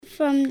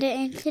from the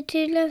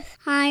Institute of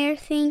Higher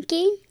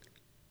Thinking.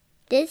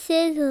 This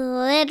is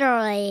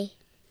Literally.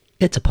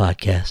 It's a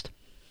podcast.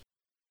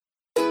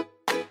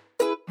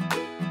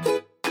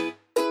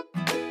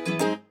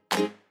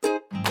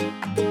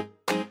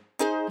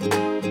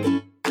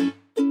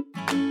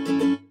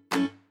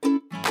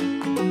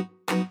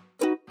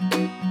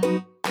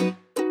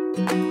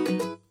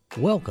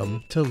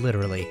 Welcome to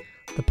Literally,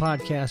 the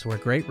podcast where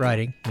great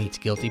writing meets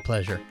guilty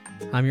pleasure.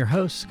 I'm your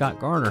host,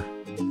 Scott Garner.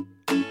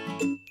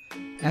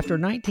 After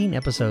 19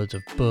 episodes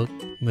of book,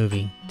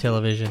 movie,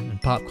 television,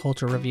 and pop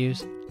culture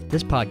reviews,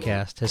 this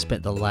podcast has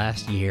spent the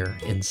last year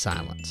in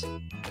silence.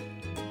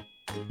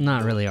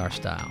 Not really our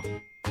style.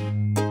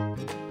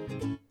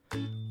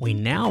 We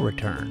now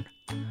return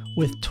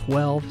with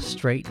 12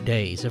 straight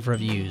days of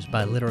reviews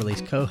by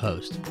Literally's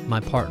co-host,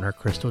 my partner,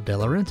 Crystal De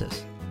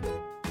Laurentiis.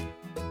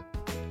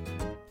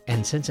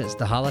 And since it's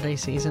the holiday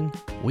season,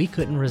 we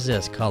couldn't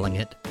resist calling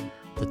it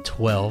the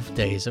 12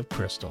 Days of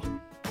Crystal.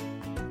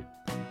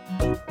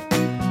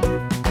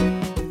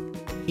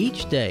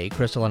 Each day,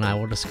 Crystal and I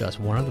will discuss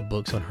one of the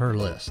books on her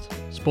list.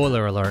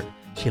 Spoiler alert,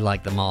 she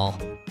liked them all.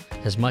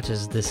 As much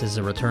as this is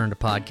a return to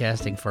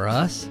podcasting for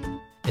us,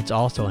 it's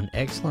also an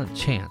excellent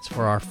chance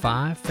for our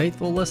 5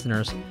 faithful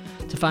listeners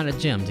to find a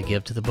gem to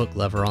give to the book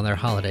lover on their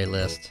holiday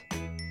list.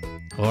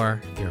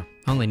 Or, if you're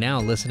only now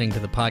listening to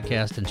the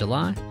podcast in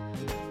July,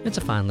 it's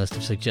a fine list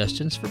of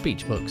suggestions for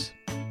beach books.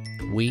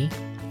 We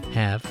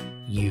have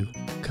you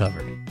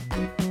covered.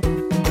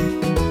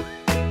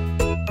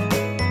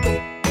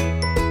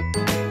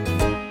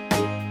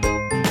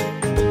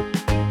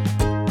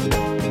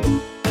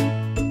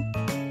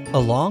 A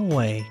Long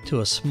Way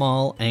to a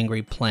Small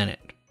Angry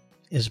Planet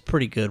is a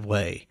pretty good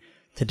way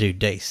to do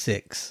day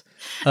 6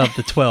 of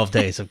the 12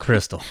 Days of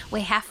Crystal. We're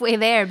halfway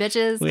there,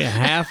 bitches. We're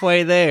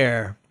halfway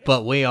there,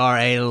 but we are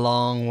a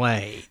long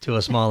way to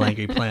a small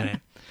angry planet.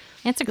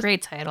 It's a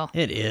great title.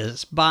 It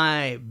is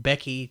by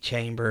Becky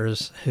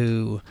Chambers,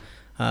 who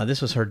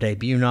this was her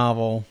debut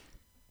novel.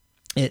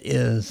 It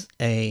is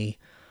a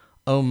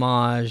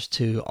homage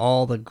to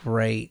all the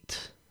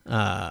great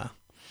kind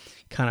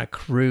of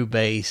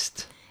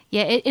crew-based.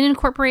 Yeah, it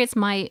incorporates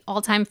my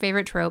all-time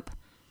favorite trope: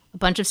 a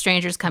bunch of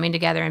strangers coming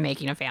together and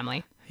making a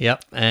family.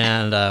 Yep,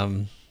 and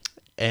I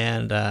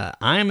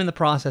am in the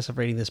process of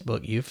reading this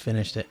book. You've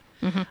finished it,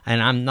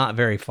 and I'm not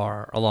very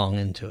far along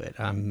into it.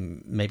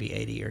 I'm maybe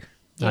 80 or.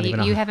 Yeah,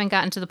 you haven't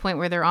gotten to the point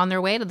where they're on their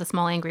way to the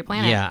small angry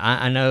planet. Yeah,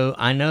 I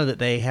know that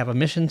they have a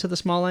mission to the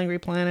small angry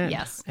planet.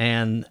 Yes.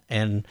 And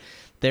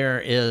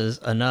there is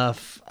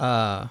enough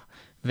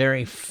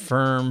very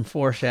firm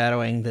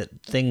foreshadowing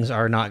that things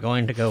are not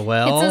going to go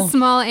well. It's a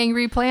small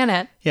angry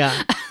planet.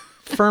 Yeah.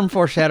 Firm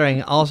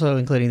foreshadowing, also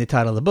including the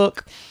title of the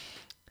book.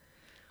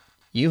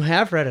 You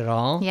have read it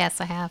all. Yes,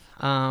 I have.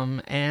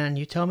 And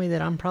you tell me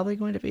that I'm probably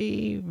going to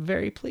be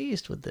very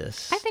pleased with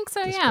this. I think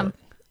so, yeah. Book.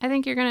 I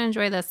think you're going to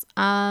enjoy this.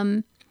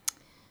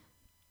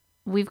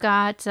 We've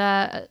got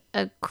a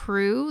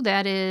crew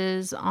that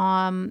is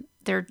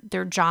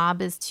their job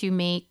is to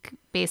make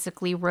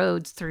basically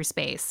roads through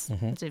space.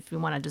 Mm-hmm. So if you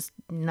want to just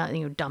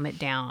dumb it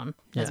down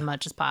as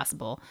much as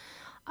possible,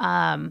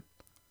 and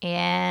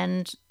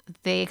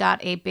they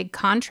got a big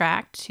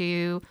contract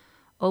to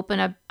open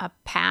a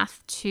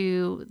path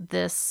to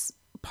this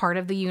part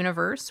of the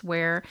universe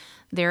where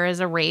there is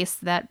a race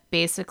that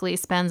basically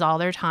spends all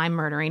their time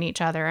murdering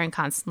each other and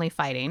constantly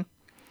fighting.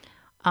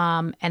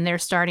 And they're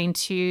starting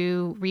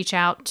to reach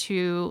out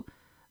to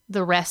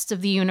the rest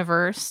of the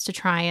universe to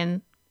try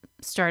and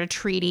start a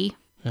treaty,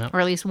 or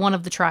at least one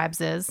of the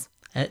tribes is.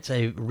 It's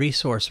a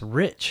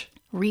resource-rich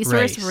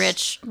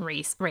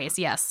race,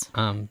 yes.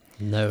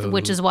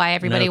 Which is why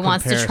everybody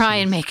wants to try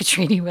and make a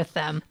treaty with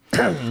them.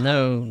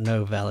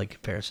 No valid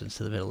comparisons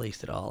to the Middle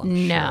East at all.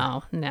 I'm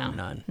sure.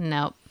 None.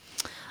 Nope.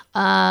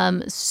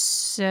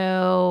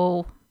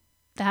 So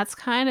that's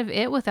kind of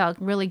it without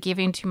really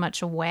giving too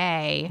much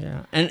away.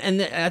 Yeah.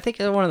 And I think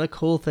one of the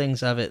cool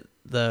things of it,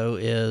 though,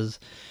 is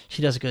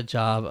she does a good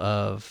job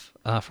of,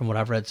 from what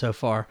I've read so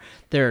far,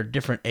 there are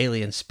different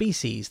alien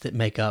species that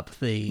make up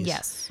these.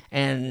 Yes.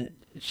 And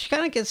she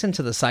kind of gets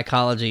into the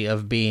psychology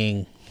of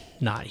being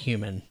not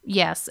human.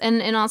 Yes,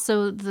 and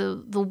also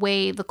the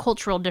way, the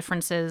cultural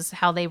differences,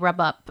 how they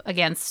rub up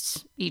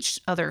against each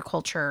other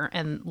culture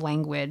and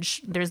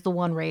language. There's the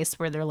one race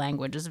where their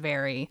language is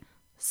very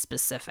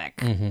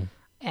specific,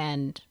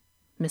 and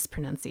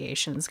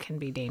mispronunciations can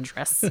be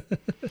dangerous.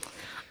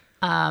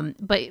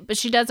 But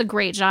she does a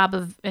great job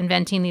of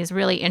inventing these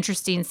really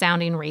interesting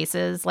sounding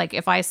races. Like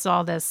if I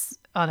saw this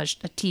on a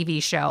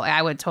TV show,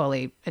 I would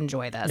totally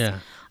enjoy this. Yeah.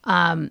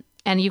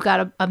 And you've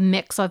got a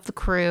mix of the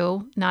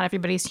crew. Not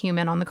everybody's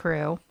human on the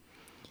crew.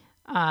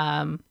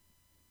 And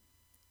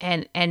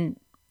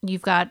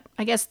you've got,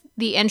 I guess,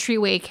 the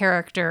entryway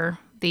character,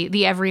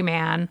 the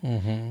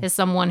everyman, is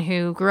someone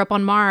who grew up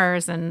on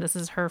Mars, and this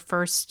is her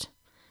first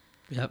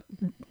Yep.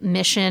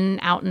 mission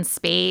out in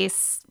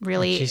space.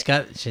 Really, She's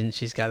got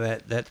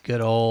that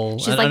good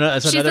old. she's like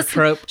It's she's another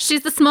trope.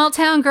 She's the small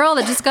town girl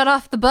that just got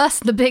off the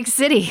bus in the big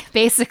city,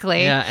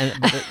 basically. Yeah,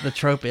 and the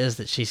trope is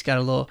that she's got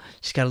a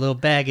little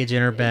baggage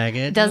in her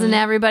baggage. Doesn't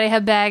everybody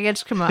have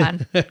baggage? Come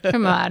on,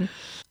 come on.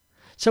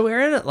 So we're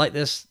in like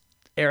this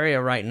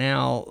area right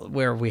now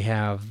where we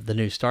have the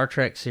new Star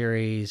Trek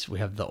series, we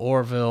have the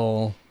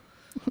Orville.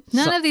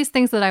 None of these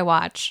things that I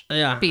watch.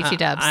 Yeah, BT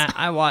dubs.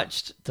 I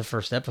watched the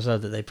first episode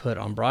that they put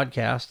on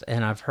broadcast,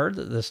 and I've heard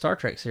that the Star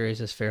Trek series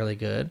is fairly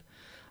good.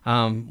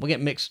 We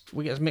get mixed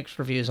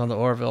reviews on the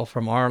Orville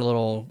from our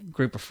little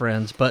group of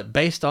friends, but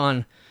based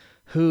on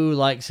who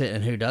likes it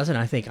and who doesn't,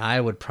 I think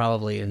I would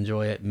probably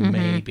enjoy it,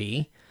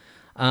 maybe.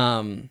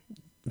 But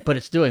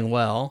it's doing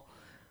well.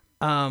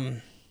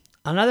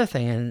 Another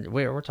thing, and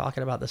we're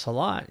talking about this a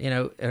lot, you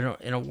know,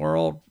 in a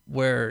world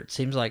where it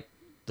seems like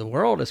the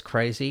world is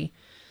crazy,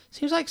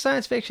 seems like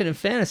science fiction and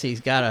fantasy's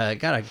got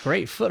a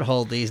great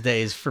foothold these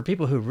days for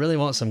people who really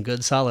want some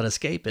good, solid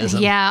escapism.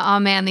 Yeah. Oh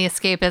man, the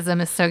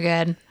escapism is so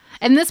good,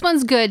 and this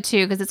one's good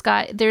too because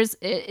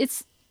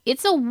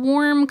it's a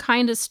warm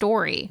kind of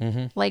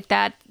story. Like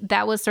that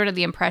was sort of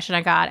the impression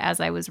I got as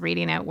I was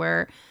reading it,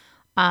 where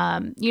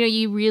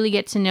you really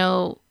get to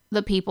know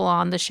the people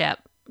on the ship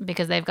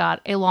because they've got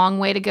a long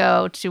way to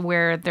go to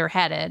where they're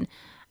headed,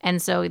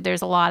 and so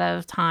there's a lot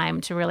of time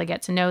to really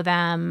get to know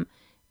them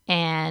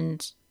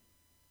and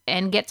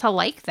get to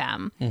like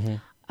them.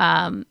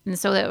 And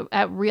so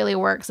that really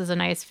works as a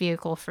nice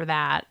vehicle for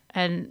that.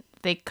 And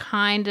they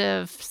kind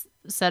of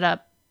set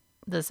up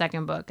the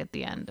second book at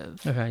the end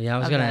of. Okay, yeah, I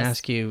was going to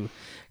ask you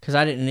because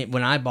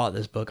when I bought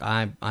this book,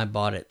 I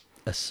bought it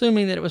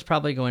assuming that it was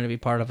probably going to be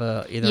part of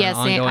either an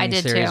ongoing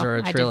series or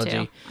a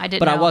trilogy. I did,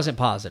 but I wasn't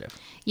positive.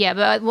 Yeah,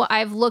 but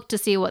I've looked to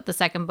see what the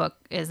second book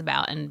is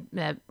about, and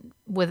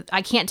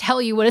I can't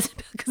tell you what it's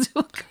about because it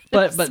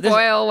will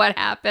spoil what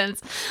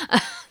happens.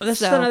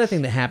 This is another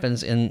thing that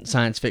happens in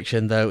science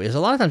fiction, though, is a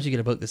lot of times you get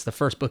a book that's the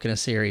first book in a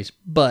series,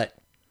 but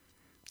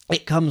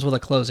it comes with a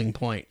closing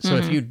point. So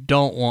if you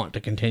don't want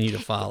to continue to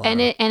follow,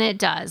 and it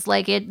does,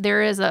 like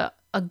there is a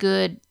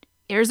good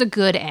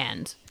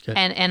end. Good.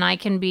 And I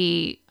can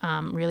be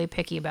really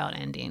picky about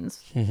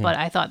endings, but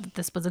I thought that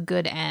this was a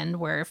good end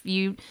where if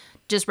you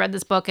just read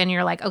this book and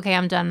you're like, okay,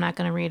 I'm done, I'm not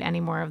going to read any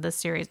more of this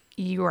series,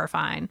 you are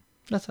fine.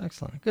 That's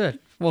excellent. Good.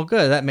 Well,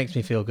 good. That makes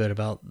me feel good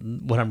about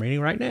what I'm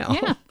reading right now.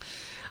 Yeah.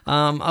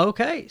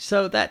 Okay,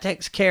 so that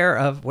takes care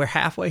of, we're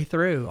halfway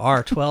through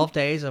our 12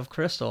 Days of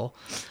Crystal.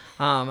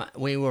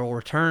 We will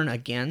return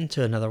again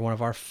to another one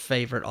of our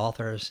favorite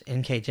authors,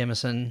 N.K.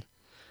 Jemisin,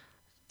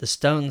 The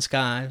Stone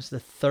Skies,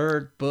 the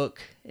third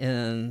book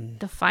in...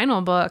 The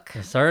final book.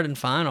 The third and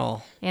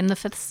final. In the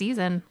 5th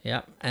season.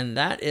 Yep, and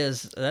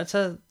that's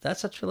a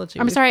trilogy.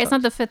 I'm sorry, it's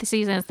not the 5th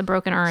season, it's the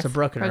Broken Earth. It's the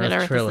Broken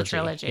Earth trilogy. Is the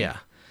trilogy. Yeah.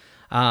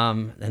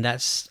 And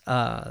that's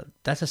a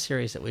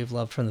series that we've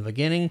loved from the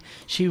beginning.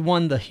 She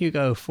won the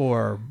Hugo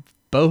for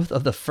both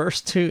of the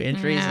first two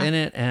entries in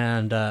it,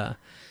 and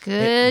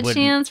good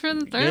chance for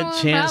the third one.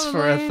 Good chance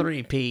for a probably.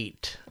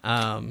 three-peat.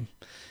 And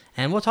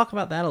we'll talk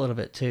about that a little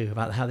bit too,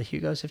 about how the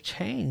Hugos have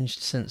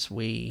changed since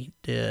we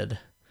did,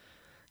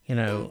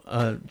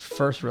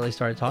 first really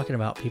started talking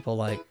about people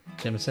like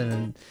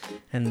Jemisin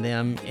and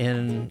them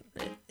in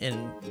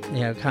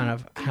kind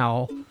of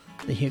how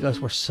the Hugos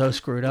were so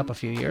screwed up a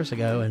few years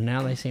ago, and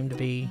now they seem to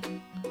be...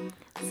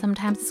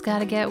 Sometimes it's got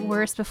to get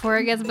worse before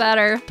it gets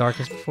better.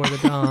 Darkest before the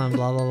dawn,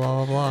 blah, blah,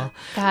 blah, blah, blah.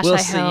 Gosh, we'll I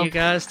see hope. you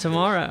guys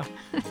tomorrow.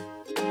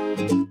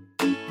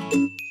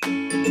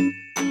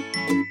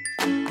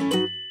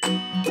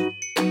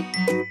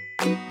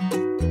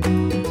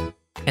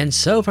 And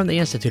so from the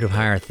Institute of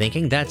Higher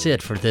Thinking, that's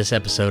it for this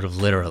episode of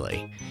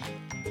Literally.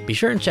 Be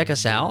sure and check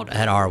us out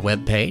at our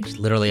webpage,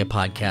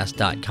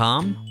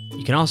 literallyapodcast.com.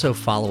 You can also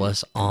follow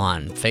us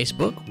on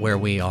Facebook, where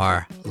we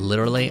are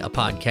Literally a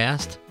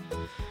Podcast.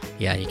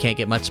 Yeah, you can't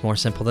get much more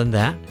simple than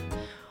that.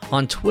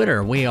 On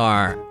Twitter, we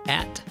are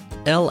at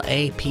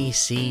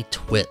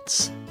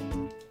LAPCTwits.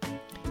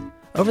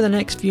 Over the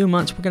next few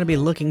months, we're going to be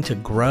looking to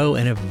grow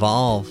and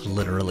evolve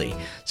Literally.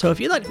 So if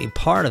you'd like to be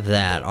part of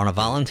that on a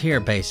volunteer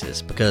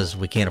basis, because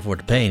we can't afford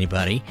to pay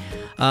anybody,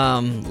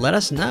 let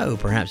us know.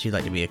 Perhaps you'd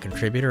like to be a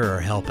contributor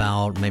or help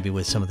out maybe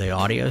with some of the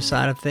audio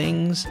side of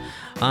things.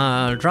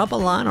 Drop a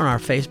line on our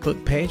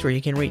Facebook page where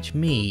you can reach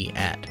me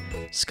at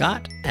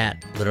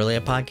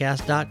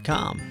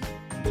scott@literallyapodcast.com.